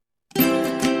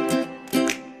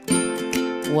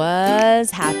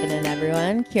What's happening,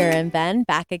 everyone? Kira and Ben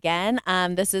back again.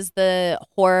 This is the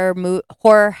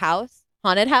horror house,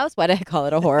 haunted house. Why did I call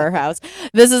it a horror house?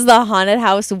 This is the haunted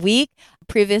house week.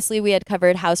 Previously, we had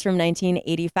covered House from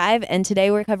 1985, and today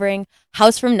we're covering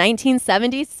House from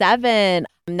 1977.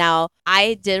 Now,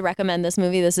 I did recommend this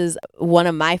movie. This is one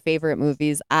of my favorite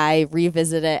movies. I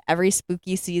revisit it every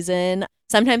spooky season,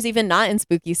 sometimes even not in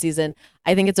spooky season.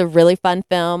 I think it's a really fun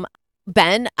film.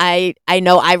 Ben, I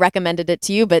know I recommended it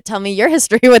to you, but tell me your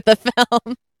history with the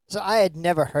film. So I had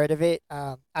never heard of it.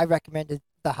 I recommended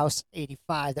the House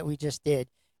 85 that we just did,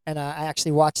 and I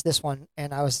actually watched this one,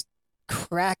 and I was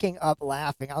cracking up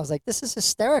laughing. I was like, "This is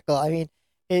hysterical." I mean,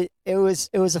 it was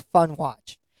a fun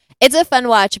watch. It's a fun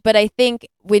watch, but I think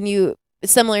when you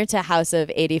similar to House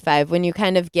of 85, when you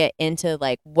kind of get into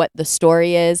like what the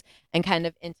story is and kind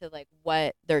of into like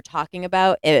what they're talking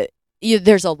about,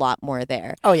 there's a lot more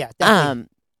there. Oh yeah, definitely.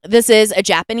 This is a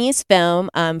Japanese film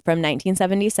from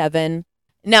 1977.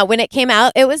 Now, when it came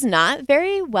out, it was not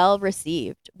very well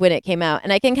received when it came out.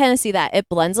 And I can kind of see that. It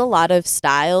blends a lot of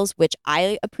styles, which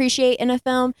I appreciate in a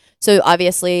film. So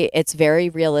obviously, it's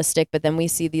very realistic, but then we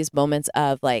see these moments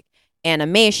of like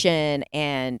animation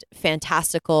and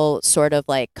fantastical sort of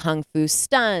like kung fu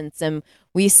stunts. And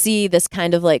we see this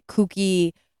kind of like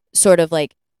kooky sort of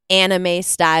like anime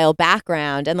style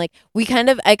background, and like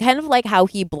I kind of like how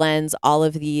he blends all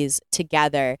of these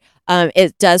together.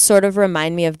 It does sort of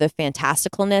remind me of the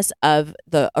fantasticalness of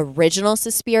the original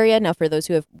Suspiria. Now, for those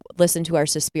who have listened to our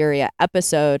Suspiria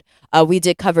episode, we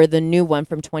did cover the new one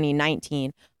from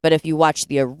 2019, but if you watch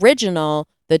the original,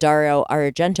 the Dario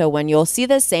Argento one, you'll see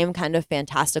the same kind of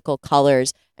fantastical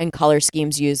colors and color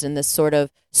schemes used in this sort of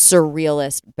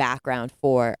surrealist background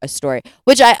for a story,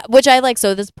 which I like.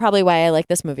 So this is probably why I like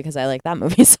this movie, because I like that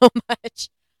movie so much.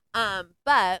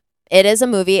 But it is a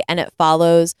movie, and it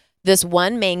follows this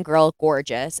one main girl,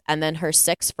 Gorgeous, and then her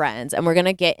six friends, and we're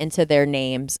gonna get into their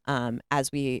names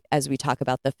as we talk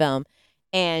about the film.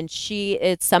 And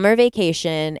it's summer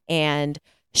vacation, and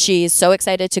she's so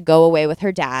excited to go away with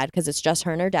her dad because it's just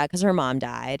her and her dad because her mom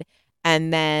died.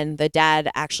 And then the dad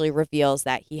actually reveals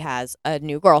that he has a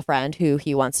new girlfriend who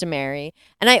he wants to marry.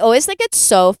 And I always think it's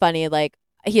so funny. Like,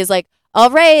 he's like,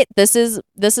 "All right, this is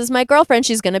my girlfriend.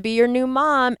 She's gonna be your new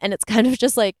mom." And it's kind of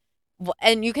just like,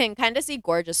 and you can kind of see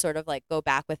Gorgeous sort of like go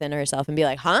back within herself and be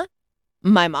like, "Huh?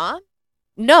 My mom?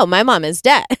 No, my mom is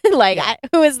dead. Like, Yeah.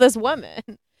 who is this woman?"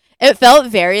 It felt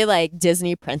very like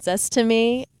Disney princess to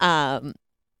me.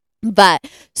 But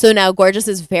so now Gorgeous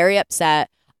is very upset.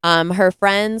 Her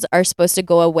friends are supposed to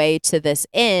go away to this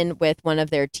inn with one of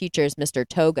their teachers, Mr.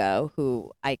 Togo,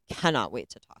 who I cannot wait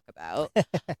to talk about.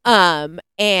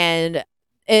 And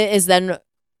it is then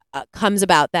comes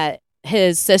about that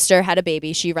his sister had a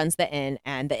baby. She runs the inn,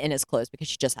 and the inn is closed because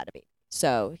she just had a baby.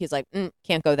 So he's like,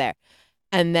 can't go there.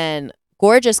 And then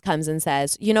Gorgeous comes and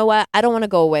says, "You know what? I don't want to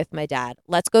go with my dad.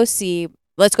 Let's go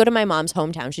to my mom's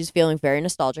hometown." She's feeling very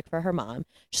nostalgic for her mom.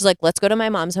 She's like, "Let's go to my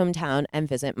mom's hometown and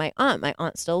visit my aunt. My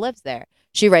aunt still lives there."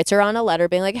 She writes her on a letter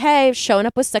being like, "Hey, showing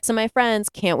up with six of my friends.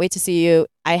 Can't wait to see you.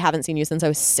 I haven't seen you since I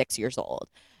was 6 years old."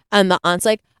 And the aunt's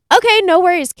like, "Okay, no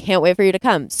worries. Can't wait for you to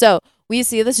come." So we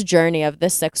see this journey of the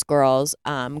six girls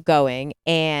going,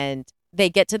 and they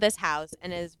get to this house,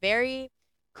 and it is very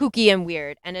kooky and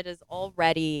weird. And it is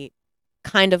already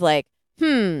kind of like,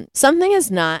 something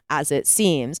is not as it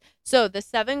seems. So the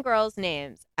seven girls'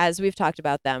 names, as we've talked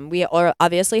about them,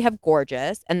 obviously have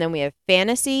Gorgeous, and then we have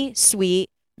Fantasy, Sweet,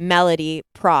 Melody,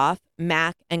 Prof,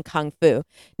 Mac, and Kung Fu.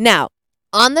 Now,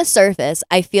 on the surface,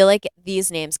 I feel like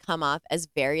these names come off as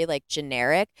very like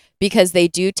generic because they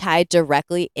do tie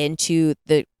directly into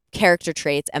the character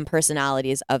traits and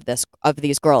personalities of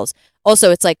these girls.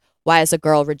 Also, it's like, why is a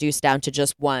girl reduced down to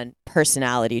just one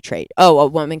personality trait? Oh, a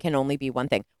woman can only be one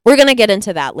thing. We're going to get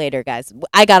into that later, guys.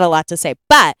 I got a lot to say.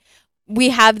 But we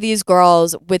have these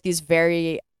girls with these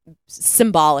very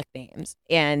symbolic names,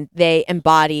 and they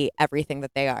embody everything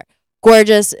that they are.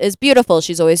 Gorgeous is beautiful.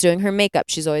 She's always doing her makeup.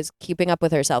 She's always keeping up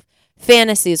with herself.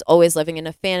 Fantasy is always living in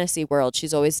a fantasy world.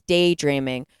 She's always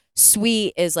daydreaming.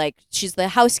 Sweet is like, she's the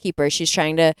housekeeper. She's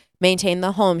trying to maintain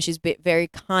the home. She's very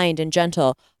kind and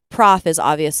gentle. Prof is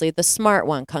obviously the smart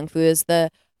one. Kung Fu is the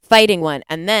fighting one.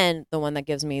 And then the one that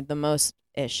gives me the most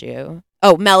issue.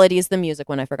 Oh, Melody is the music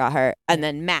one. I forgot her. And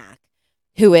then Mac,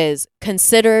 who is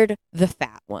considered the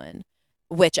fat one,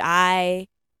 which I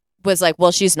was like,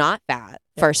 well, she's not fat.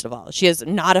 First of all, she is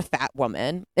not a fat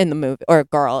woman in the movie, or a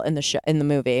girl in the in the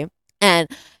movie. And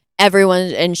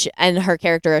everyone and her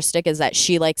characteristic is that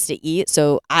she likes to eat.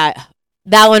 So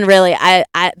that one really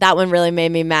that one really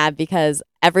made me mad because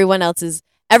everyone else's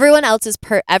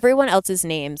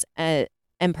names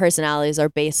and personalities are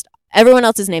based. Everyone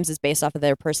else's names is based off of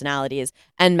their personalities,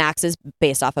 and Max is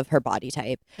based off of her body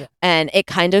type. Yeah. And it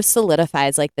kind of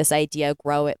solidifies like this idea,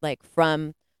 grow it like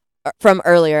from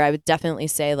earlier. I would definitely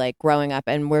say like growing up,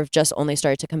 and we've just only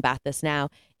started to combat this now,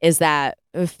 is that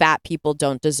fat people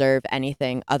don't deserve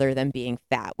anything other than being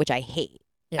fat, which I hate.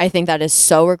 Yeah. I think that is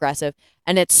so regressive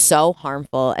and it's so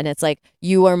harmful. And it's like,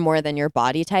 you are more than your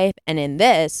body type. And in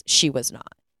this, she was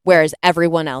not. Whereas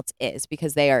everyone else is,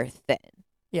 because they are thin.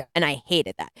 Yeah. And I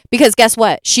hated that. Because guess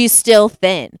what? She's still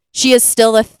thin. She is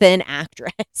still a thin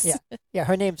actress. Yeah. Yeah.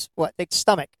 Her name's what? Like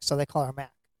Stomach. So they call her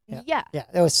Mac. Yeah. Yeah.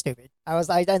 That was stupid.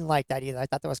 I didn't like that either. I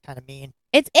thought that was kind of mean.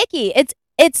 It's icky.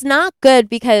 It's not good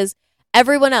because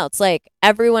everyone else,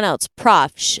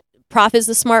 Prof is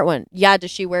the smart one. Yeah.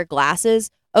 Does she wear glasses?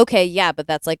 Okay. Yeah. But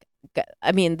that's like,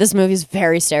 I mean, this movie is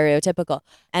very stereotypical.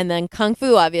 And then Kung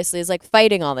Fu obviously is like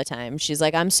fighting all the time. She's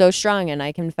like, I'm so strong and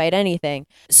I can fight anything.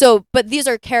 So, but these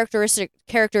are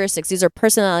characteristics. These are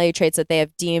personality traits that they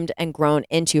have deemed and grown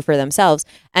into for themselves.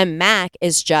 And Mac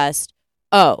is just,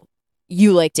 oh,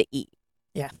 you like to eat.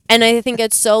 Yeah. And I think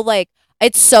it's so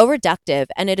reductive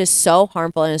and it is so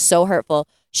harmful and it's so hurtful.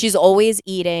 She's always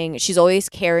eating. She's always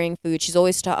carrying food. She's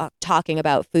always talking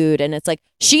about food. And it's like,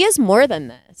 she is more than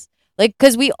this. Like,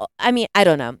 because I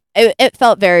don't know. It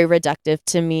felt very reductive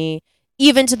to me,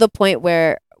 even to the point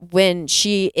where when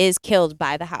she is killed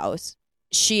by the house,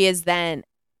 she is then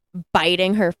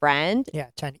biting her friend. Yeah,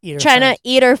 trying to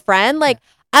eat her friend. Like,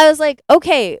 yeah. I was like,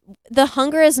 okay, the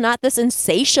hunger is not this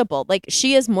insatiable. Like,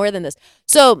 she is more than this.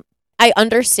 So I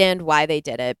understand why they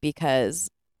did it because...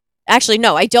 Actually,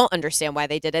 no, I don't understand why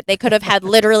they did it. They could have had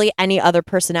literally any other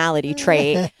personality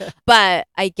trait. But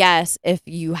I guess if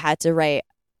you had to write...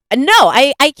 No,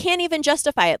 I can't even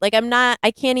justify it. Like,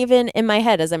 I can't even, in my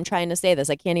head, as I'm trying to say this,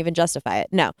 I can't even justify it.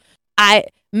 No.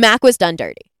 Mac was done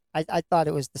dirty. I thought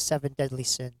it was the 7 deadly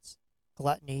sins.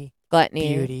 Gluttony,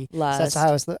 beauty. Lust. So that's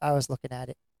how I was looking at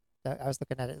it. I was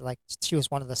looking at it like she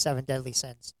was one of the 7 deadly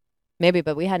sins. Maybe,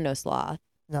 but we had no sloth.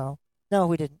 No,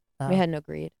 we didn't. We had no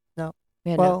greed. No.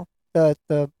 We had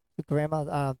the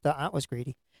grandma, the aunt was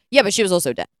greedy. Yeah, but she was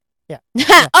also dead. Yeah.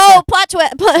 Oh, plot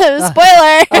twist!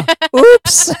 Spoiler.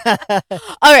 Oops.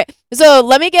 All right. So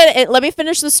let me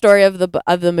finish the story of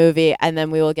the movie, and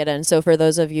then we will get in. So for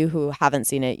those of you who haven't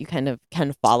seen it, you kind of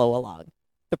can follow along.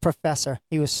 The professor,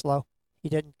 he was slow. He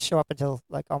didn't show up until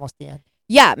like almost the end.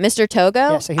 Yeah, Mr. Togo.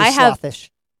 Yeah, so he was slothish.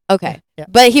 Okay. Yeah.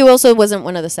 But he also wasn't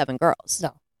one of the 7 girls.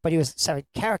 No, but he was a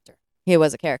character. He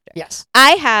was a character. Yes.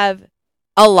 I have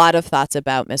a lot of thoughts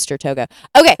about Mr. Togo.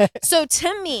 Okay, so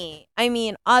to me, I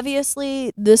mean,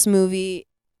 obviously this movie...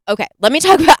 Okay, let me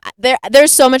talk about...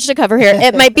 There's so much to cover here.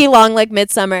 It might be long like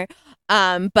Midsummer,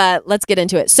 but let's get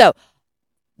into it. So,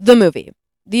 the movie.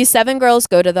 These 7 girls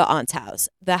go to the aunt's house.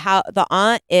 The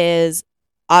aunt is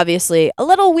obviously a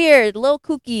little weird, a little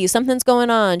kooky. Something's going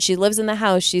on. She lives in the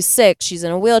house. She's sick. She's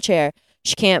in a wheelchair.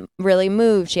 She can't really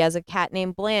move. She has a cat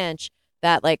named Blanche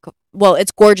that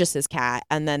it's Gorgeous's cat,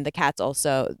 and then the cat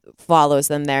also follows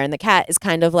them there, and the cat is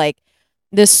kind of like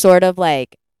this sort of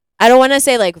like, I don't want to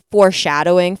say like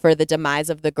foreshadowing for the demise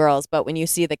of the girls, but when you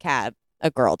see the cat, a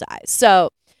girl dies.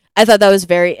 So I thought that was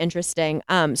very interesting.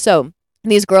 So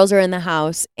these girls are in the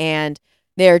house and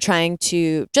they're trying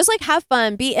to just like have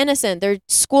fun, be innocent. They're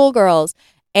schoolgirls.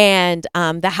 And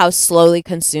the house slowly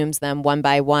consumes them one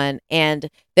by one, and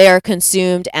they are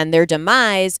consumed, and their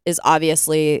demise is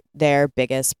obviously their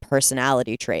biggest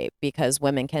personality trait, because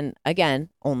women can, again,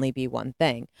 only be one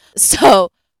thing.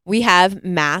 So we have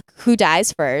Mac, who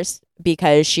dies first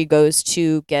because she goes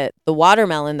to get the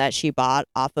watermelon that she bought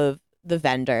off of the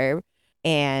vendor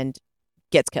and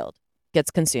gets killed,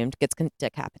 gets consumed, gets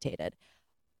decapitated,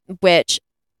 which...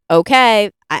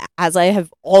 Okay, as I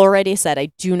have already said, I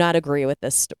do not agree with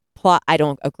this plot. I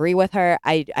don't agree with her.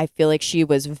 I feel like she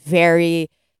was very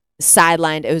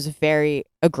sidelined. It was very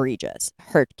egregious,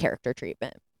 her character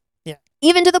treatment. Yeah.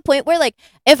 Even to the point where, like,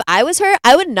 if I was her,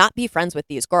 I would not be friends with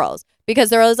these girls because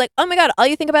they're always like, oh my God, all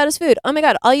you think about is food. Oh my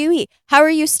God, all you eat. How are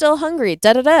you still hungry?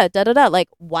 Da-da-da, da-da-da. Like,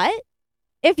 what?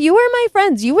 If you were my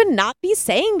friends, you would not be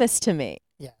saying this to me.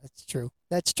 Yeah, that's true.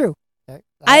 That's true.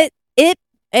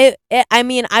 I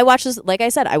mean, I watch this, like I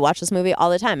said, I watch this movie all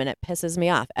the time and it pisses me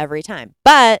off every time,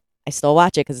 but I still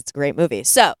watch it because it's a great movie.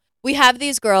 So we have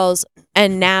these girls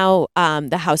and now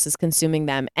the house is consuming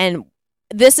them. And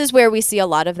this is where we see a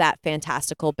lot of that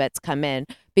fantastical bits come in,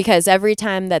 because every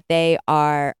time that they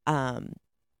are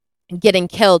getting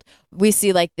killed, we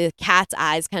see like the cat's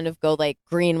eyes kind of go like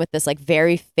green with this like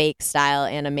very fake style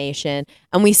animation.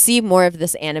 And we see more of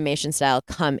this animation style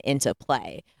come into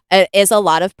play It is a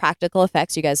lot of practical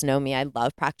effects. You guys know me. I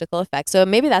love practical effects. So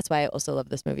maybe that's why I also love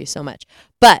this movie so much.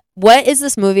 But what is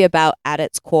this movie about at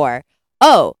its core?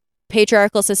 Oh,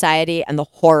 patriarchal society and the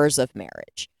horrors of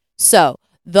marriage. So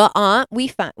the aunt,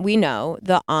 we know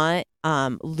the aunt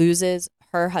loses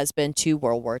her husband to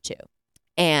World War II.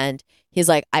 And he's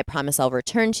like, I promise I'll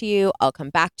return to you. I'll come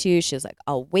back to you. She's like,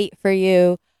 I'll wait for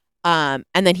you. And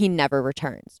then he never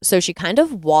returns. So she kind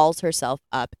of walls herself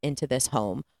up into this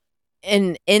home.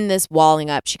 And in this walling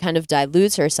up, she kind of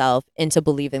dilutes herself into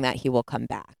believing that he will come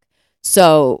back.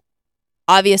 So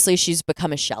obviously she's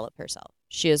become a shell of herself.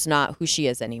 She is not who she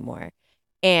is anymore.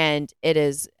 And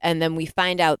then we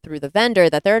find out through the vendor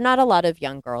that there are not a lot of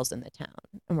young girls in the town.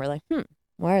 And we're like,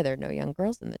 why are there no young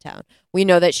girls in the town? We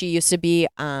know that she used to be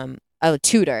a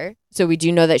tutor. So we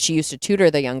do know that she used to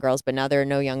tutor the young girls, but now there are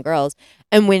no young girls.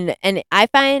 And I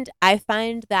find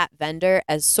that vendor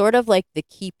as sort of like the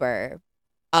keeper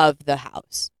of the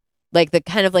house, like the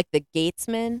kind of like the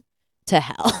gatesman to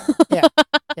hell. Yeah.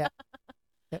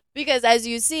 Because as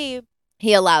you see,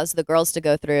 he allows the girls to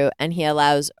go through, and he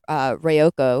allows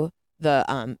Ryoko,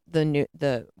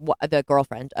 the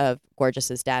girlfriend of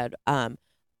Gorgeous's dad,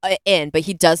 in, but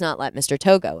he does not let Mr.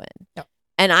 Togo in. No.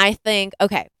 And I think,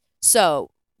 okay,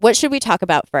 so what should we talk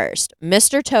about first,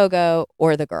 Mr. Togo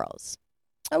or the girls?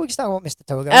 Oh, we can talk about Mr.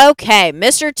 Togo. Okay,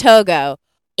 Mr. Togo,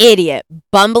 idiot,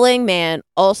 bumbling man.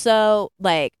 Also,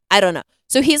 like, I don't know.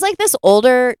 So he's like this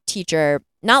older teacher,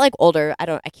 not like older.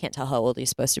 I can't tell how old he's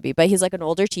supposed to be, but he's like an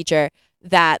older teacher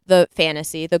that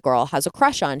the girl has a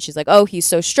crush on. She's like, oh, he's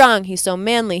so strong. He's so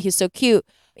manly. He's so cute.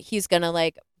 He's going to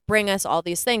like bring us all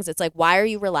these things. It's like, why are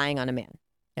you relying on a man?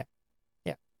 Yeah.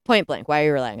 Point blank. Why are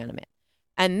you relying on a man?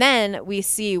 And then we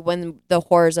see when the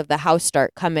horrors of the house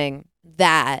start coming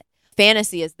that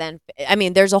fantasy is then, I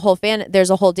mean, there's a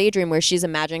whole daydream where she's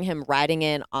imagining him riding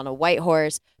in on a white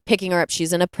horse, picking her up.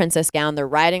 She's in a princess gown. They're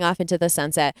riding off into the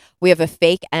sunset. We have a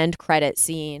fake end credit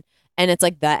scene, and it's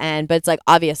like the end, but it's like,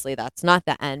 obviously that's not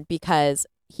the end because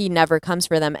he never comes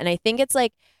for them. And I think it's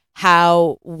like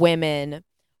how women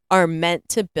are meant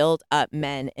to build up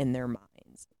men in their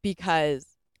minds, because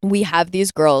we have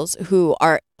these girls who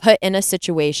are put in a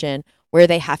situation where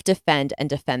they have to fend and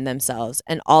defend themselves,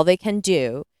 and all they can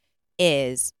do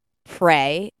is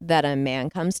pray that a man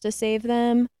comes to save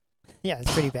them. Yeah,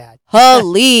 it's pretty bad.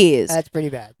 Please. That's pretty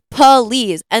bad.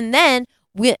 Please. And then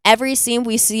every scene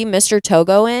we see Mr.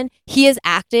 Togo in, he is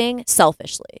acting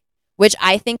selfishly, which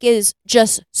I think is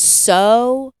just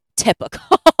so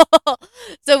typical.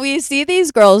 So we see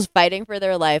these girls fighting for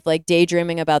their life, like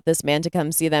daydreaming about this man to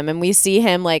come see them. And we see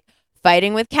him like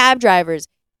fighting with cab drivers,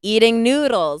 eating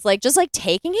noodles, like just like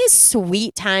taking his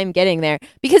sweet time getting there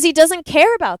because he doesn't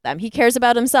care about them. He cares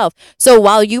about himself. So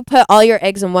while you put all your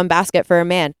eggs in one basket for a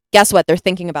man, guess what? They're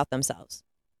thinking about themselves.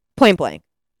 Point blank.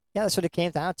 Yeah, that's what it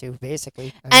came down to,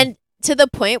 basically. And to the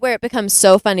point where it becomes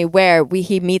so funny where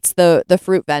he meets the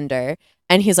fruit vendor,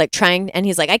 and he's like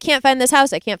I can't find this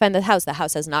house. I can't find the house. The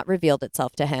house has not revealed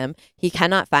itself to him. He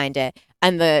cannot find it.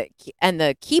 And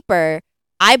the keeper,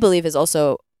 I believe, is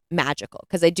also magical,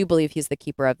 because I do believe he's the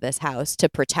keeper of this house to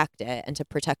protect it and to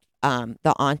protect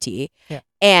the auntie. Yeah.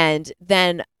 And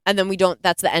then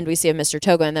that's the end we see of Mr.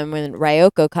 Togo. And then when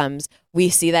Ryoko comes, we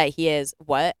see that he is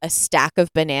a stack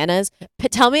of bananas.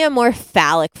 Tell me a more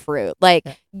phallic fruit. Like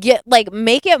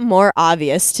make it more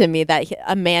obvious to me that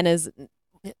a man is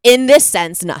in this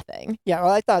sense nothing. Yeah,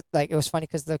 well, I thought like it was funny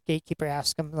because the gatekeeper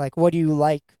asked him like, "What do you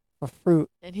like for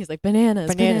fruit?" And he's like, bananas.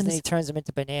 And he turns them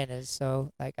into bananas. So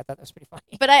like I thought that was pretty funny.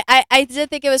 But I did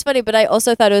think it was funny, but I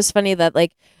also thought it was funny that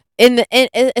like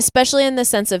especially in the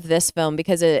sense of this film,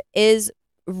 because it is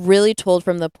really told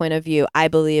from the point of view, I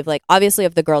believe, like obviously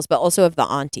of the girls, but also of the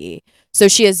auntie. So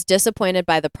she is disappointed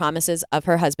by the promises of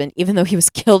her husband, even though he was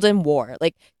killed in war,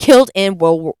 like killed in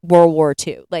World War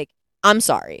II. Like, I'm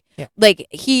sorry. Yeah. Like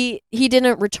he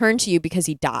didn't return to you because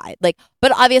he died. Like,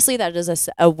 but obviously that is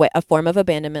a form of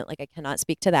abandonment. Like I cannot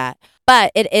speak to that,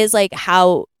 but it is like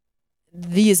how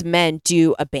these men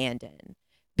do abandon,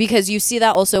 because you see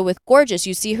that also with Gorgeous.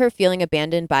 You see her feeling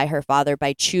abandoned by her father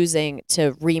by choosing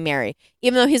to remarry,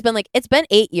 even though he's been like, it's been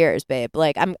 8 years, babe.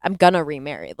 Like I'm gonna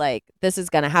remarry. Like this is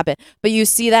gonna happen. But you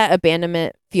see that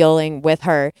abandonment feeling with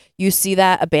her. You see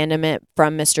that abandonment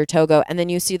from Mr. Togo, and then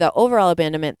you see the overall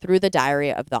abandonment through the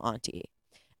diary of the auntie.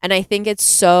 And I think it's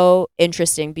so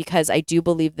interesting because I do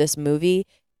believe this movie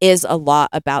is a lot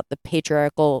about the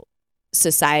patriarchal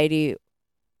society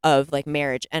of like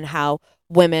marriage and how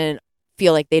women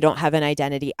feel like they don't have an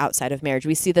identity outside of marriage.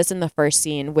 We see this in the first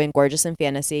scene when Gorgeous and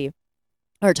Fantasy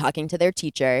are talking to their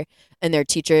teacher, and their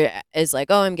teacher is like,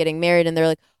 oh, I'm getting married. And they're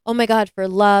like, oh my God, for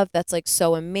love, that's like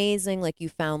so amazing. Like you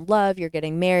found love, you're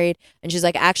getting married. And she's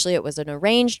like, actually, it was an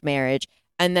arranged marriage.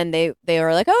 And then they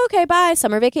were like, oh, okay, bye,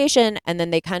 summer vacation. And then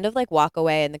they kind of like walk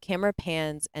away, and the camera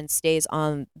pans and stays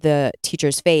on the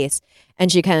teacher's face.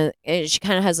 And she kind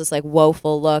of has this like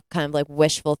woeful look, kind of like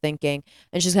wishful thinking.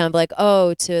 And she's kind of like,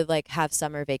 oh, to like have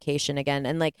summer vacation again.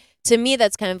 And like to me,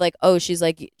 that's kind of like, oh, she's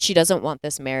like, she doesn't want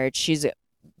this marriage.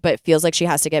 But feels like she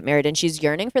has to get married, and she's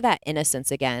yearning for that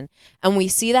innocence again. And we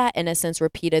see that innocence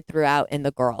repeated throughout in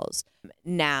the girls.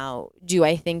 Now, do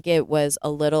I think it was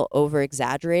a little over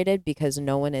exaggerated because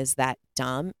no one is that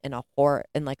dumb in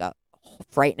like a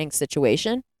frightening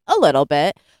situation? A little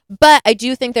bit. But I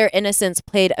do think their innocence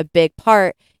played a big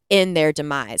part in their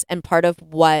demise, and part of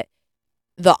what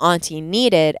the auntie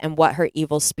needed and what her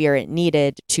evil spirit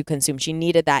needed to consume. She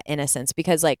needed that innocence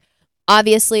because, like,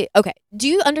 obviously, okay. Do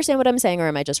you understand what I'm saying, or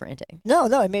am I just ranting? No,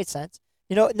 no, it made sense.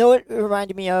 Know what it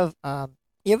reminded me of?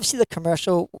 You ever see the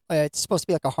commercial? It's supposed to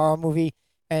be like a horror movie,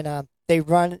 and they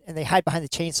run and they hide behind the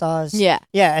chainsaws. Yeah.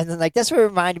 Yeah, and then like that's what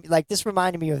reminded me. Like this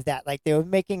reminded me of that. Like they were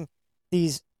making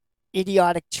these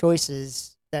idiotic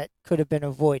choices that could have been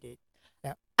avoided.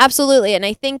 Yeah. Absolutely. And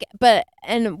I think,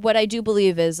 and what I do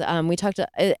believe is, we talked to,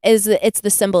 is it's the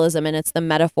symbolism and it's the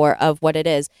metaphor of what it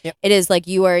is. Yep. It is like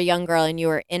you are a young girl and you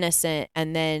are innocent,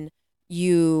 and then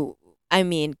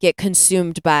get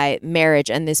consumed by marriage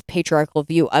and this patriarchal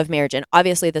view of marriage. And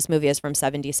obviously this movie is from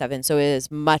 77, so it is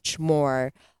much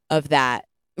more of that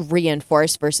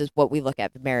reinforced versus what we look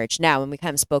at marriage now. And we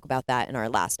kind of spoke about that in our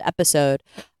last episode,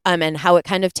 and how it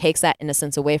kind of takes that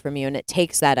innocence away from you and it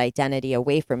takes that identity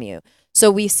away from you. So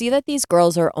we see that these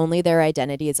girls are only their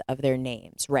identities of their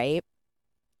names, right?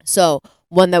 So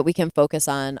one that we can focus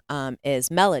on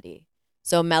is Melody.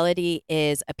 So Melody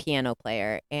is a piano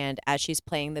player, and as she's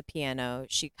playing the piano,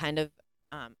 she kind of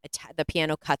the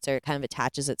piano cuts her, kind of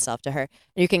attaches itself to her,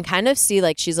 and you can kind of see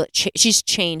like she's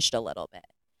changed a little bit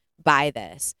by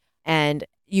this, and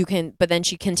but then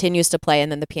she continues to play,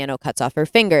 and then the piano cuts off her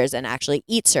fingers and actually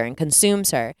eats her and consumes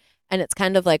her, and it's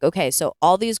kind of like, okay, so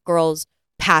all these girls'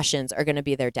 passions are going to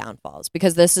be their downfalls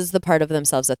because this is the part of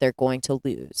themselves that they're going to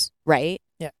lose, right?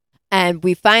 Yeah. And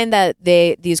we find that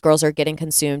these girls are getting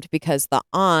consumed because the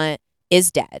aunt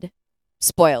is dead.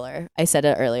 Spoiler, I said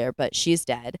it earlier, but she's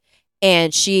dead.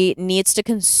 And she needs to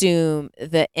consume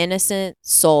the innocent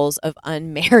souls of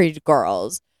unmarried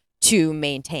girls to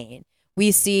maintain.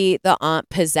 We see the aunt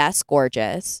possess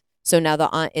Gorgeous. So now the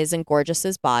aunt is in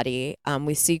Gorgeous's body.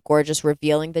 We see Gorgeous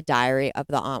revealing the diary of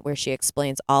the aunt where she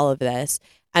explains all of this.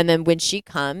 And then when she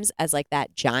comes as like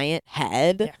that giant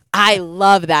head, Yeah. I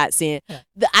love that scene.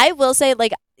 Yeah. I will say,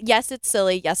 like, yes, it's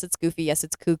silly. Yes, it's goofy. Yes,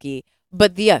 it's kooky.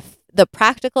 But the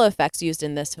practical effects used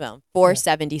in this film for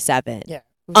 77, Yeah.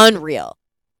 unreal.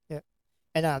 Yeah.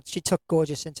 And she took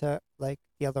Gorgeous into like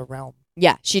the other realm.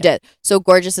 Yeah, she did. So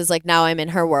Gorgeous is like, now I'm in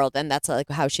her world, and that's like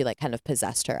how she like kind of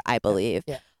possessed her, I believe.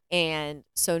 Yeah. And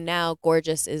so now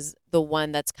Gorgeous is the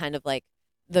one that's kind of like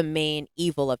the main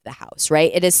evil of the house,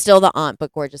 right? It is still the aunt,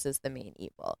 but Gorgeous is the main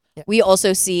evil. Yeah. We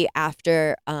also see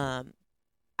after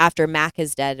Mac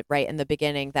is dead, right in the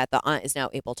beginning, that the aunt is now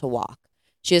able to walk.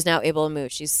 She is now able to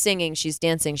move. She's singing, she's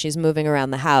dancing, she's moving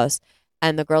around the house.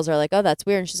 And the girls are like, oh, that's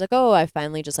weird. And she's like, oh, I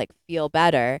finally just like feel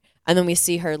better. And then we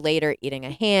see her later eating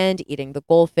a hand, eating the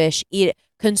goldfish,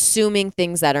 consuming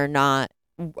things that are not,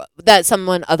 that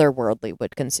someone otherworldly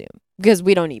would consume, because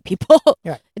we don't eat people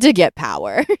Right. to get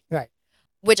power. Right.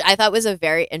 Which I thought was a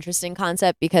very interesting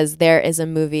concept, because there is a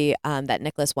movie that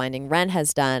Nicholas Winding Refn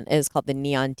has done. It is called The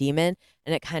Neon Demon,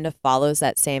 and it kind of follows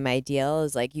that same ideal,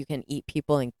 is like you can eat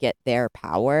people and get their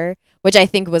power, which I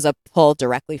think was a pull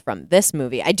directly from this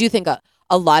movie. I do think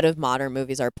a lot of modern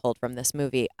movies are pulled from this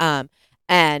movie.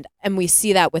 And we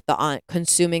see that with the aunt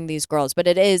consuming these girls, but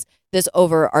it is this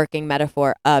overarching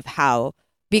metaphor of how,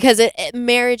 because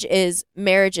marriage is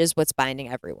what's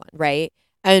binding everyone, right?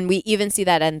 And we even see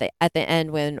that at the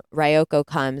end when Ryoko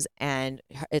comes, and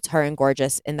it's her and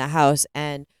Gorgeous in the house,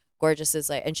 and Gorgeous is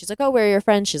like, and she's like, oh, where are your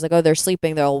friends? She's like, oh, they're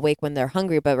sleeping. They'll awake when they're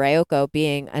hungry. But Ryoko,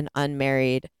 being an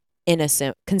unmarried,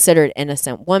 considered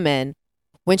innocent woman,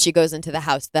 when she goes into the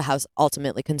house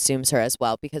ultimately consumes her as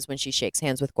well, because when she shakes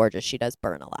hands with Gorgeous, she does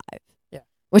burn alive. Yeah.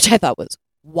 Which I thought was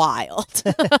wild.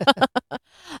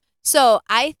 So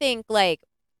I think, like,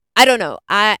 I don't know.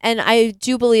 I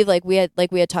do believe, like we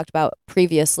had talked about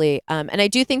previously, and I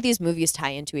do think these movies tie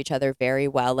into each other very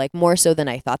well, like more so than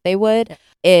I thought they would, Yeah.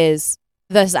 is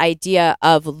this idea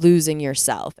of losing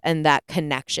yourself and that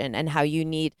connection, and how you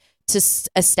need to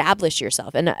establish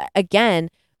yourself. And again,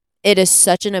 it is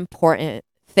such an important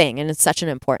thing, and it's such an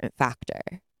important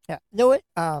factor. Yeah. Know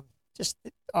what? Just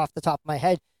off the top of my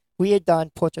head, we had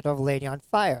done Portrait of a Lady on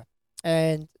Fire,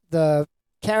 and the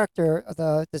character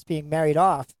that's being married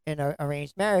off in an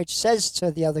arranged marriage says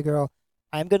to the other girl,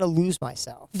 "I'm going to lose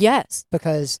myself Yes.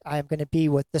 because I'm going to be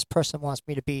what this person wants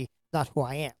me to be, not who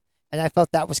I am." And I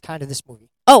felt that was kind of this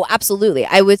movie. Oh, absolutely.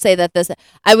 I would say that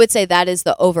is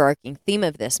the overarching theme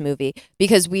of this movie,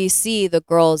 because we see the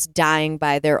girls dying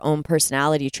by their own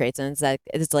personality traits, and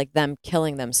it's like them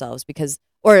killing themselves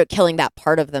or killing that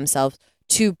part of themselves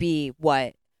to be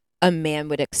what a man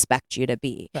would expect you to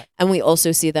be. Right. And we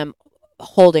also see them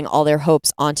holding all their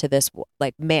hopes onto this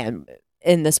like man.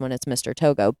 In this one, it's Mr.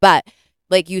 Togo, but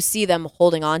like you see them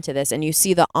holding on to this, and you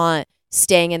see the aunt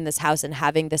staying in this house and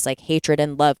having this like hatred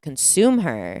and love consume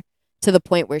her to the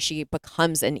point where she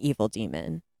becomes an evil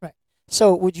demon. Right.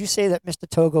 So would you say that Mr.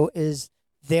 Togo is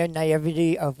their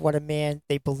naivety of what a man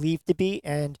they believe to be,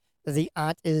 and the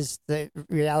aunt is the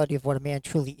reality of what a man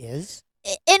truly is?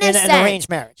 In a an sense, arranged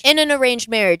marriage. in an arranged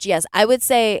marriage, yes, I would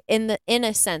say in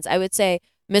a sense, I would say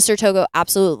Mr. Togo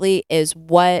absolutely is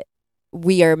what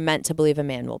we are meant to believe a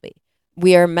man will be.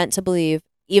 We are meant to believe,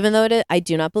 even though I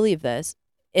do not believe this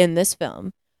in this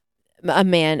film, a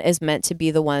man is meant to be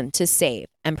the one to save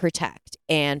and protect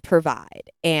and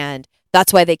provide, and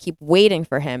that's why they keep waiting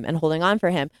for him and holding on for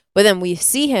him. But then we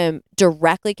see him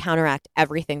directly counteract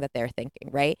everything that they're thinking,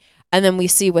 right? And then we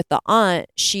see with the aunt,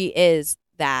 she is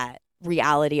that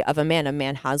reality of a man. A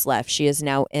man has left. She is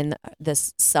now in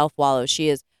this self wallow. She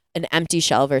is an empty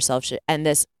shell of herself, and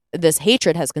this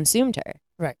hatred has consumed her.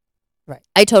 Right.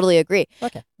 I totally agree.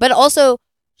 Okay. But also,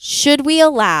 should we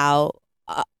allow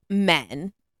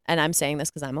men, and I'm saying this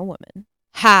because I'm a woman,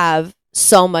 have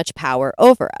so much power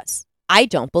over us? I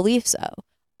don't believe so.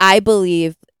 I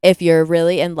believe if you're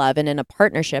really in love and in a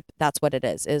partnership, that's what it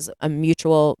is a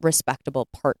mutual, respectable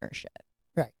partnership.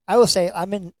 Right. I will say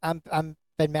I'm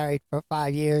been married for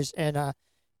 5 years, and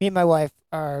me and my wife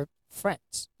are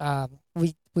friends.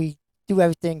 We do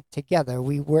everything together.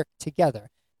 We work together.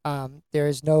 There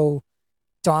is no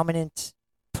dominant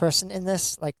person in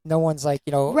this. Like, no one's like,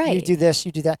 you Right. do this,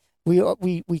 you do that.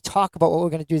 We talk about what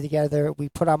we're going to do together. We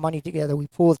put our money together. We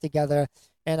pool it together,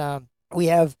 and we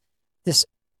have this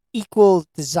equal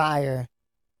desire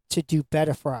to do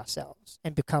better for ourselves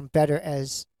and become better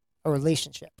as a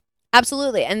relationship.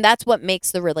 Absolutely. And that's what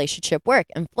makes the relationship work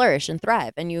and flourish and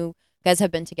thrive. And you guys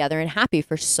have been together and happy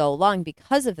for so long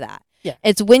because of that. Yeah.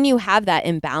 It's when you have that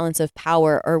imbalance of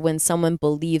power, or when someone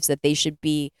believes that they should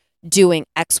be doing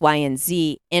X, Y, and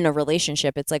Z in a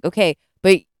relationship. It's like, okay,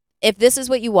 but if this is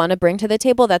what you want to bring to the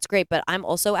table, that's great. But I'm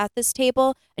also at this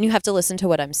table, and you have to listen to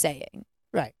what I'm saying.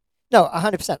 Right. No,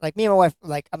 100%. Like, me and my wife,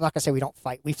 like, I'm not gonna say we don't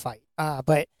fight. We fight.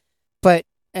 But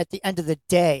at the end of the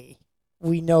day,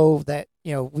 we know that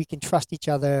we can trust each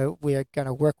other. We're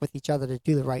gonna work with each other to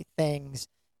do the right things.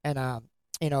 And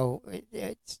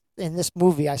it's in this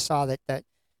movie, I saw that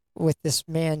with this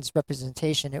man's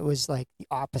representation, it was like the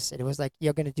opposite. It was like,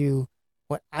 you're gonna do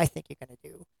what I think you're gonna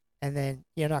do, and then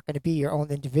you're not gonna be your own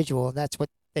individual. And that's what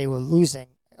they were losing.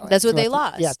 That's what they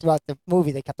lost. lost. Throughout the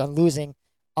movie, they kept on losing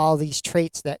all these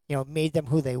traits that made them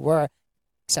who they were,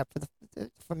 except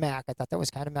for Mac. I thought that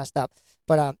was kind of messed up,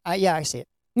 but I see it.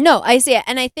 No, I see it.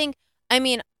 And I think, I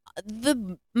mean,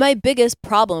 my biggest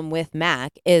problem with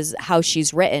Mac is how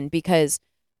she's written, because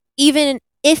even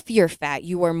if you're fat,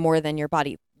 you are more than your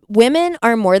body. Women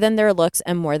are more than their looks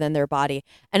and more than their body.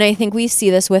 And I think we see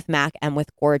this with Mac and with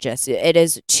Gorgeous. It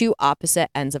is two opposite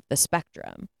ends of the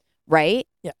spectrum, right?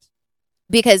 Yes.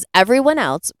 Because everyone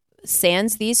else,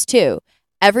 sans these two,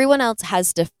 everyone else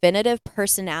has definitive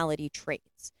personality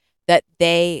traits that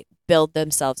they build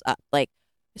themselves up. Like,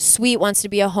 Sweet wants to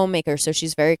be a homemaker, so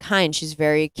she's very kind, she's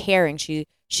very caring, she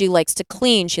likes to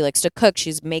clean, she likes to cook,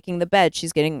 she's making the bed,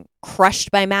 she's getting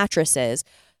crushed by mattresses.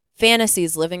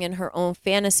 Fantasy's living in her own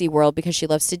fantasy world because she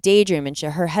loves to daydream, and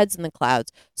her head's in the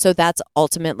clouds. So that's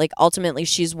ultimately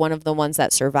she's one of the ones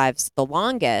that survives the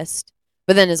longest,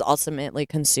 but then is ultimately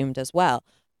consumed as well.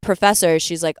 Professor,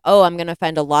 she's like, oh, I'm going to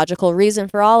find a logical reason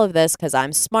for all of this because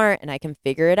I'm smart and I can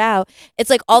figure it out. It's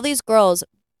like all these girls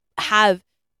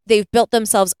they've built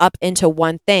themselves up into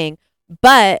one thing,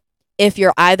 but if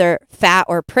you're either fat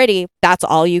or pretty, that's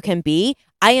all you can be.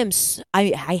 I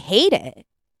hate it.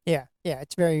 Yeah,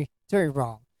 it's very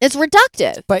wrong. It's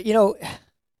reductive. But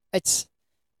it's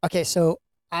okay. So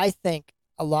I think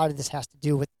a lot of this has to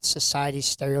do with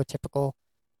society's stereotypical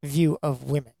view of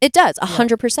women. It does,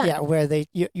 100%. Yeah, where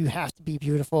you have to be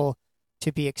beautiful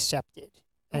to be accepted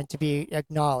and to be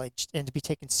acknowledged and to be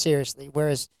taken seriously.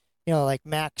 Whereas like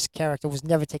Mac's character was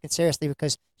never taken seriously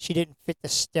because she didn't fit the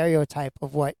stereotype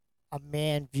of what a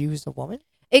man views a woman.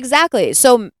 Exactly.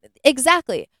 So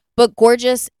exactly. But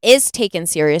Gorgeous is taken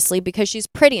seriously because she's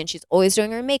pretty and she's always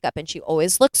doing her makeup and she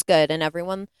always looks good. And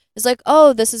everyone is like,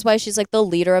 oh, this is why she's like the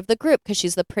leader of the group because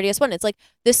she's the prettiest one. It's like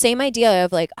the same idea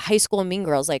of like High School Mean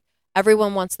Girls. Like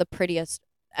everyone wants the prettiest,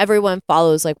 everyone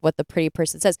follows like what the pretty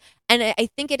person says. And I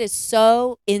think it is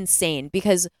so insane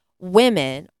because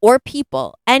women or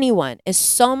people, anyone, is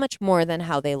so much more than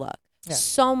how they look. Yeah.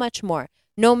 So much more.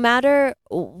 No matter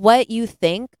what you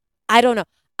think, I don't know.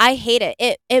 I hate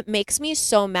it. It makes me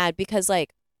so mad because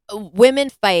like women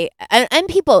fight and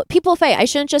people fight. I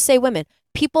shouldn't just say women.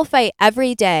 People fight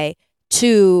every day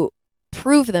to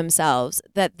prove themselves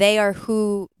that they are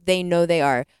who they know they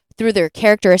are through their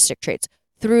characteristic traits,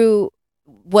 through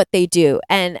what they do.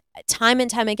 And time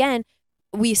again,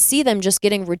 we see them just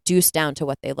getting reduced down to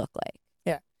what they look like.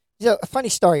 Yeah. So a funny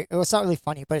story. Well, it's not really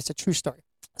funny, but it's a true story.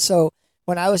 So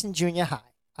when I was in junior high,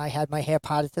 I had my hair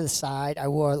parted to the side. I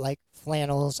wore like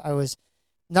flannels. I was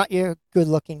not your good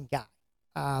looking guy.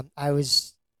 I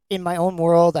was in my own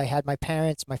world. I had my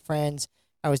parents, my friends.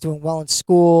 I was doing well in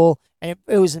school. And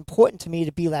it was important to me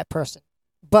to be that person.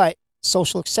 But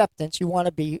social acceptance, you want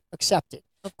to be accepted.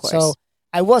 Of course. So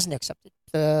I wasn't accepted.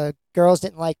 The girls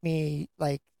didn't like me.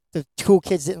 Like the cool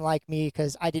kids didn't like me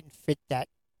because I didn't fit that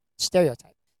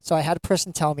stereotype. So I had a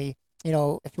person tell me, you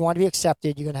know, if you want to be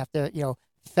accepted, you're going to have to, you know,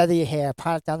 feather your hair,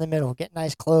 part it down the middle, get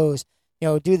nice clothes, you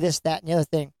know, do this, that, and the other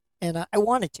thing. And I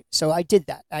wanted to. So I did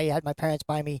that. I had my parents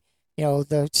buy me, you know,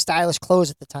 the stylish clothes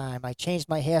at the time. I changed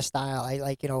my hairstyle. I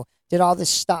like, you know, did all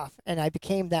this stuff and I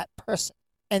became that person.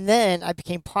 And then I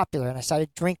became popular and I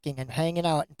started drinking and hanging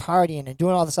out and partying and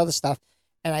doing all this other stuff.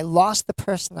 And I lost the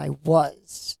person I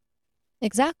was.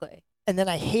 Exactly. And then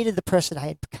I hated the person I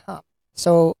had become.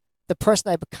 So the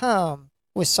person I become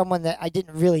was someone that I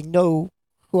didn't really know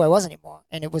who I was anymore.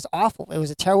 And it was awful. It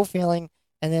was a terrible feeling.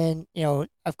 And then, you know,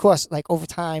 of course, like over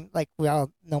time, like we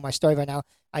all know my story by now,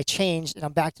 I changed and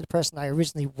I'm back to the person I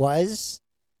originally was.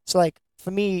 So like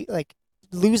for me, like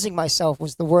losing myself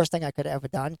was the worst thing I could have ever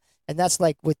done. And that's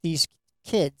like with these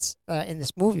kids in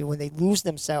this movie, when they lose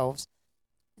themselves,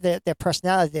 their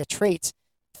personality, their traits,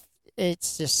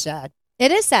 it's just sad.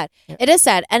 It is sad. Yeah. It is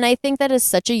sad. And I think that is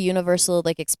such a universal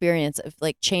like experience of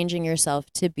like changing yourself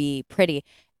to be pretty.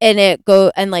 And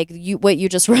like you what you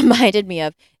just reminded me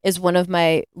of is one of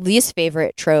my least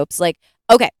favorite tropes. Like,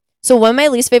 okay, so one of my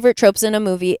least favorite tropes in a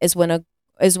movie is when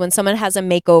someone has a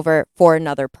makeover for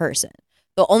another person.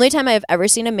 The only time I've ever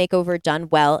seen a makeover done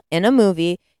well in a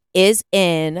movie is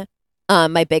in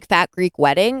My Big Fat Greek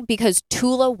Wedding because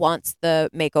Tula wants the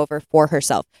makeover for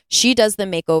herself. She does the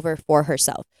makeover for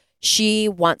herself. She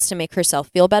wants to make herself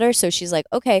feel better. So she's like,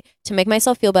 okay, to make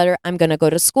myself feel better, I'm going to go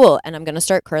to school and I'm going to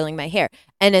start curling my hair.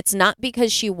 And it's not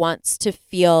because she wants to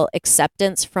feel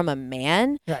acceptance from a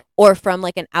man Right. or from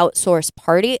like an outsourced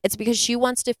party. It's because she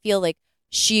wants to feel like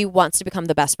she wants to become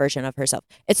the best version of herself.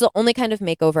 It's the only kind of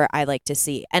makeover I like to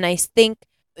see. And I think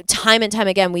time and time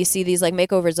again, we see these like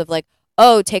makeovers of like,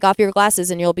 oh, take off your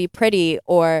glasses and you'll be pretty,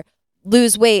 or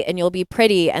lose weight and you'll be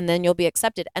pretty and then you'll be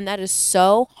accepted. And that is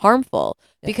so harmful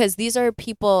because these are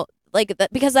people like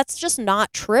that, because that's just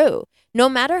not true. No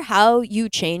matter how you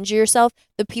change yourself,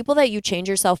 the people that you change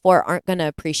yourself for aren't going to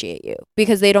appreciate you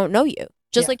because they don't know you,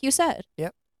 just like you said.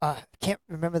 Yep. I can't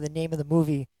remember the name of the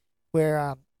movie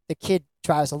where the kid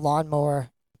drives a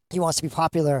lawnmower. He wants to be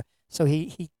popular, so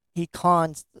he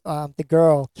cons the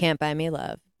girl. Can't Buy Me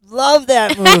Love. Love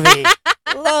that movie.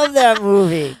 Love that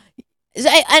movie.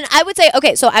 And I would say,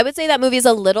 okay, so I would say that movie is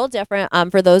a little different.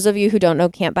 For those of you who don't know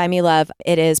Can't Buy Me Love,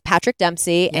 it is Patrick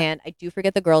Dempsey, and I do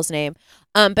forget the girl's name.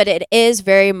 But it is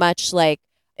very much like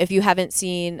if you have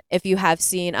seen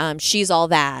She's All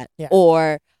That,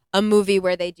 or a movie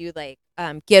where they do like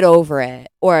Get Over It,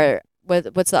 or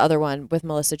what's the other one with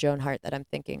Melissa Joan Hart that I'm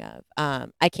thinking of?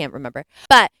 I can't remember.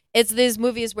 But it's these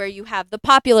movies where you have the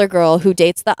popular girl who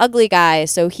dates the ugly guy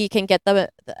so he can get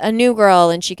a new girl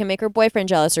and she can make her boyfriend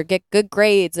jealous or get good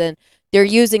grades, and they're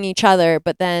using each other,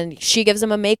 but then she gives him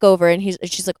a makeover and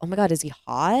she's like, oh my God, is he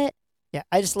hot? Yeah,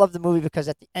 I just love the movie because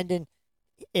at the ending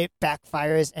it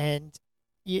backfires and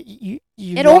you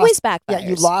it always backfires. Yeah,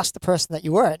 you lost the person that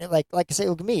you were. And like I say,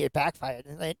 with me, it backfired.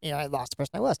 And I lost the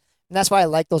person I was. And that's why I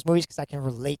like those movies, because I can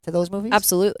relate to those movies.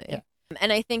 Absolutely. Yeah.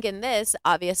 And I think in this,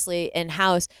 obviously, in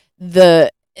House,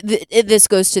 this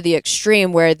goes to the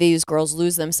extreme where these girls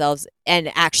lose themselves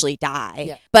and actually die.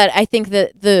 Yeah. But I think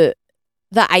that the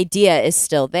idea is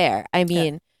still there. I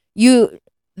mean,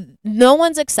 no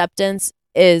one's acceptance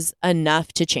is enough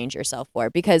to change yourself for,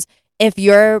 because if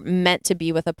you're meant to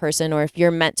be with a person, or if you're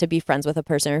meant to be friends with a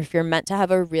person, or if you're meant to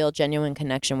have a real genuine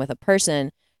connection with a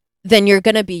person, then you're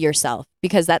going to be yourself,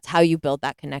 because that's how you build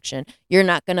that connection. You're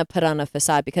not going to put on a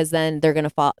facade, because then they're going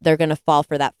to fall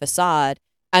for that facade.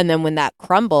 And then when that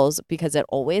crumbles, because it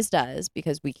always does,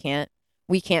 because we can't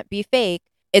be fake,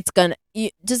 it's going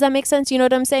to, does that make sense? You know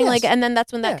what I'm saying? Yes. Like, and then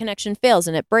that's when that connection fails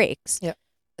and it breaks. Yeah.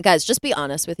 Guys, just be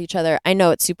honest with each other. I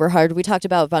know it's super hard. We talked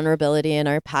about vulnerability in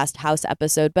our past house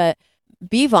episode, but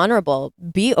be vulnerable,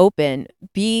 be open,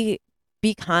 be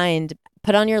kind,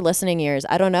 put on your listening ears.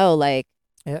 I don't know, like,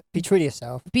 Yeah, be true to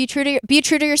yourself. Be true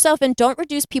to yourself, and don't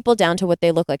reduce people down to what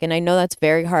they look like. And I know that's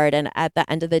very hard. And at the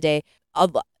end of the day,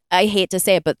 I hate to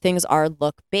say it, but things are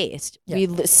look based. Yeah.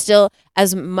 We still,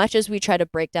 as much as we try to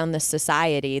break down this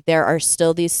society, there are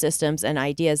still these systems and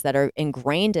ideas that are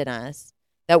ingrained in us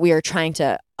that we are trying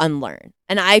to unlearn.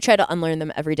 And I try to unlearn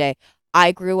them every day.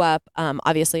 I grew up,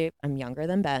 obviously, I'm younger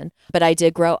than Ben, but I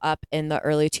did grow up in the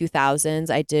early 2000s.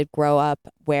 I did grow up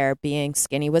where being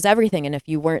skinny was everything. And if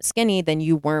you weren't skinny, then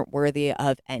you weren't worthy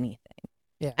of anything.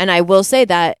 Yeah. And I will say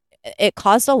that it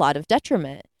caused a lot of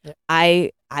detriment. Yeah.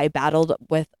 I battled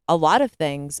with a lot of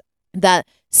things that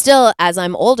still, as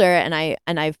I'm older and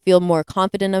I feel more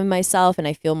confident of myself and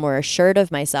I feel more assured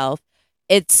of myself,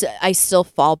 I still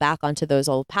fall back onto those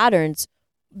old patterns,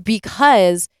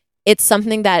 because it's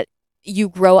something that you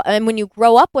grow, and when you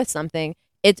grow up with something,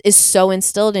 it is so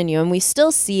instilled in you, and we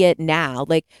still see it now.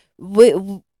 Like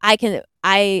I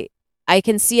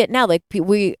can see it now. Like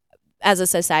we, as a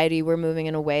society, we're moving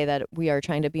in a way that we are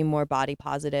trying to be more body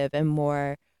positive and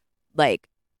more like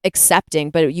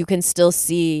accepting, but you can still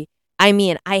see. I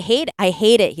mean, I hate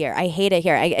it here. I hate it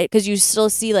here. Because you still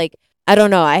see, like, I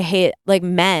don't know. I hate, like,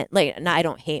 men. Like, no, I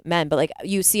don't hate men, but like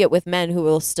you see it with men who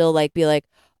will still like be like,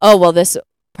 oh well, this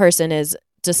person is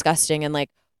disgusting, and like,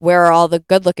 where are all the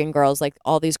good looking girls? Like,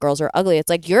 all these girls are ugly. It's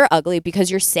like, you're ugly because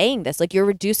you're saying this. Like, you're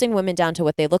reducing women down to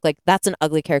what they look like. That's an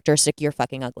ugly characteristic. You're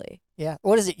fucking ugly. Yeah.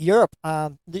 What is it? Europe.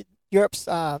 Europe's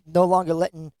no longer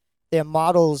letting their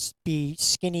models be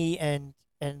skinny and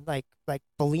like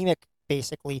bulimic,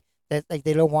 basically. That, like,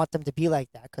 they don't want them to be like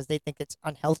that because they think it's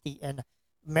unhealthy. And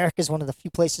America is one of the few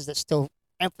places that still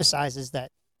emphasizes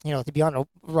that, to be on a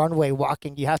runway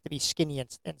walking, you have to be skinny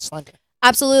and slender.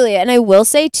 Absolutely. And I will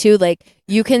say too, like,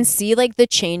 you can see like the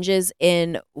changes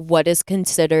in what is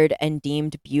considered and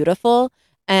deemed beautiful.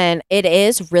 And it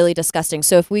is really disgusting.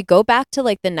 So if we go back to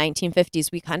like the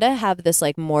 1950s, we kind of have this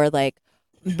like more like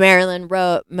Marilyn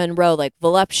Monroe, like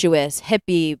voluptuous,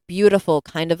 hippie, beautiful,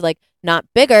 kind of like not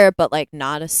bigger, but like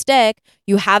not a stick.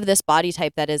 You have this body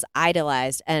type that is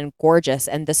idolized and gorgeous.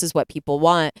 And this is what people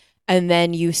want. And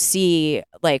then you see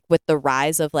like with the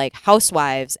rise of like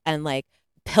housewives and like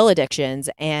pill addictions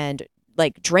and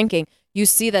like drinking, you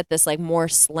see that this like more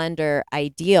slender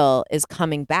ideal is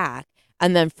coming back.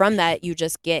 And then from that, you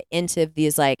just get into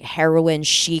these like heroin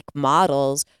chic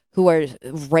models who are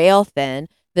rail thin.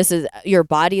 This is, your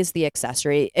body is the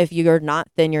accessory. If you're not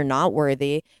thin, you're not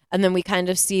worthy. And then we kind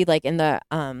of see like in the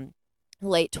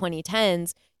late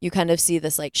 2010s, you kind of see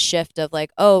this like shift of like,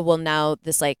 oh, well, now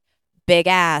this like big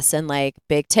ass and like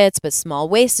big tits but small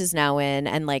waist is now in,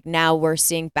 and like now we're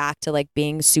seeing back to like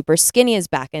being super skinny is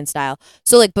back in style.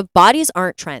 So like, but bodies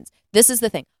aren't trends. This is the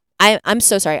thing. I'm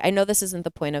so sorry. I know this isn't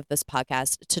the point of this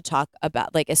podcast to talk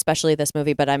about like especially this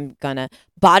movie, but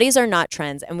bodies are not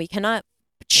trends, and we cannot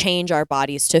change our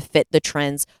bodies to fit the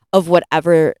trends of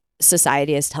whatever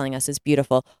society is telling us is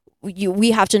beautiful.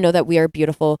 We have to know that we are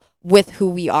beautiful with who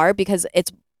we are, because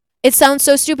it sounds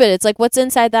so stupid. It's like, what's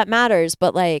inside that matters,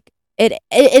 but like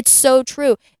it's so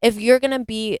true. If you're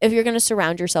gonna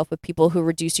surround yourself with people who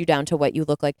reduce you down to what you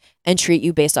look like and treat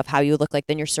you based off how you look like,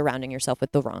 then you're surrounding yourself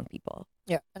with the wrong people.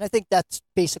 Yeah, and I think that's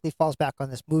basically falls back on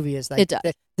this movie is like It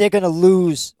does. they're gonna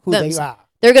lose who they are.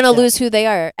 They're gonna lose who they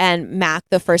are, and Mac,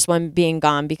 the first one, being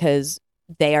gone because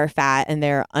they are fat and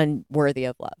they're unworthy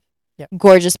of love. Yeah.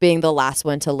 Gorgeous being the last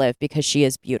one to live because she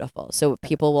is beautiful. So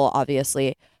people will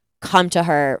obviously come to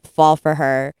her, fall for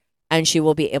her, and she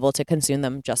will be able to consume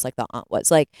them just like the aunt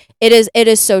was. Like, it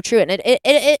is so true, and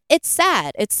it's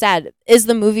sad. It's sad. Is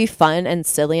the movie fun and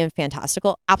silly and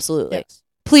fantastical? Absolutely. Yes.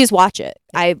 Please watch it.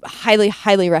 I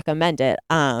highly recommend it.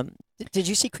 Did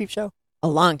you see Creepshow? A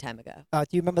long time ago. Do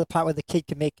you remember the part where the kid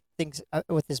can make things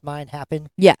with his mind happen?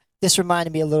 Yeah. This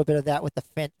reminded me a little bit of that with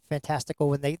the Fantastical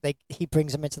when he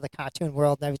brings them into the cartoon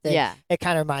world and everything. Yeah. It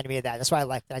kind of reminded me of that. That's why I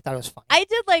liked it. I thought it was funny. I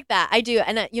did like that. I do.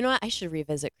 And you know what? I should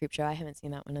revisit Creepshow. I haven't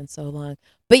seen that one in so long.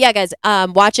 But yeah, guys,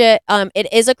 watch it.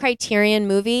 It is a Criterion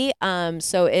movie.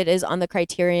 So it is on the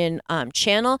Criterion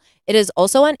channel. It is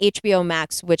also on HBO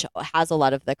Max, which has a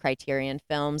lot of the Criterion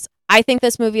films. I think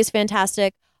this movie is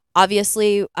fantastic.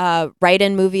 Obviously, write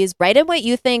in movies, write in what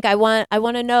you think. I want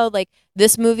to know, like,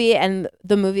 this movie and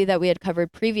the movie that we had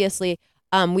covered previously.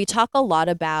 We've talked a lot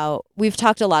about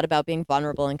being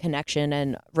vulnerable and connection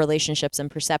and relationships and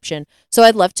perception. So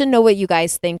I'd love to know what you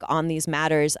guys think on these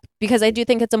matters, because I do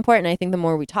think it's important. I think the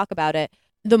more we talk about it,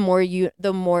 the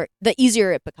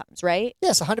easier it becomes, right?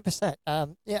 Yes, 100%.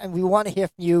 Yeah, and we want to hear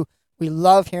from you. We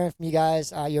love hearing from you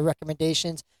guys, your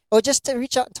recommendations, or just to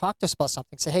reach out and talk to us about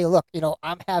something. Say, hey, look,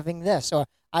 I'm having this, or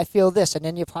I feel this, and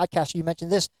in your podcast you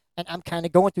mentioned this, and I'm kind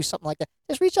of going through something like that.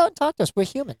 Just reach out and talk to us. We're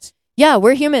humans. Yeah,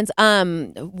 we're humans.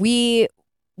 We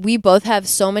both have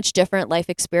so much different life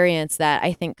experience that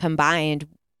I think combined,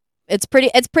 it's pretty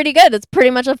good. It's pretty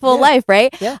much a full life,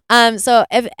 right? Yeah. So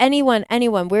if anyone,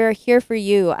 we're here for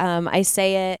you. I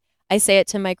say it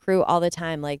to my crew all the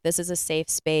time. Like, this is a safe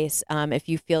space. If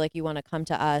you feel like you want to come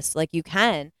to us, like, you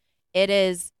can. It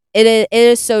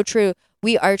is so true.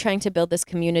 We are trying to build this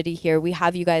community here. We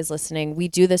have you guys listening. We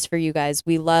do this for you guys.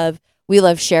 We love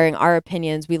sharing our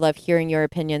opinions. We love hearing your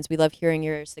opinions. We love hearing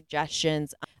your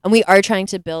suggestions. And we are trying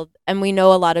to build, and we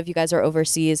know a lot of you guys are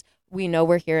overseas. We know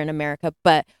we're here in America,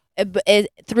 but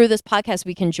through this podcast,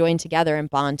 we can join together and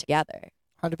bond together.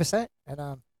 100%. And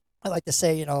I like to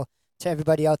say, to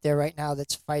everybody out there right now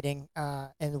that's fighting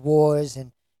in wars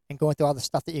and going through all the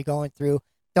stuff that you're going through,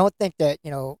 don't think that,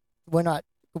 we're not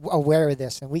aware of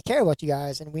this, and we care about you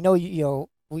guys, and we know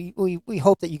we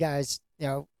hope that you guys,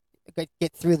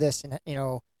 get through this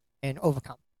and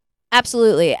overcome.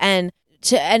 Absolutely. And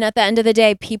at the end of the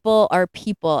day, people are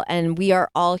people, and we are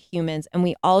all humans, and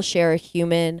we all share a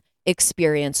human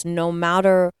experience, no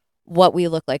matter what we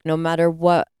look like, no matter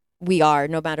what we are,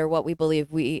 no matter what we believe.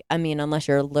 Unless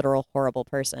you're a literal horrible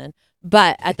person.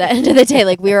 But at the end of the day,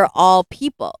 like, we are all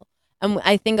people. And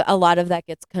I think a lot of that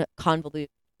gets convoluted.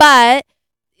 But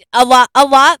a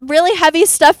lot really heavy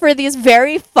stuff for these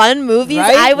very fun movies,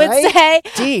 right, I would say.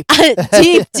 Deep.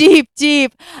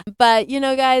 deep. But,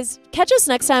 guys, catch us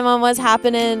next time on What's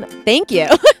Happening. Thank you.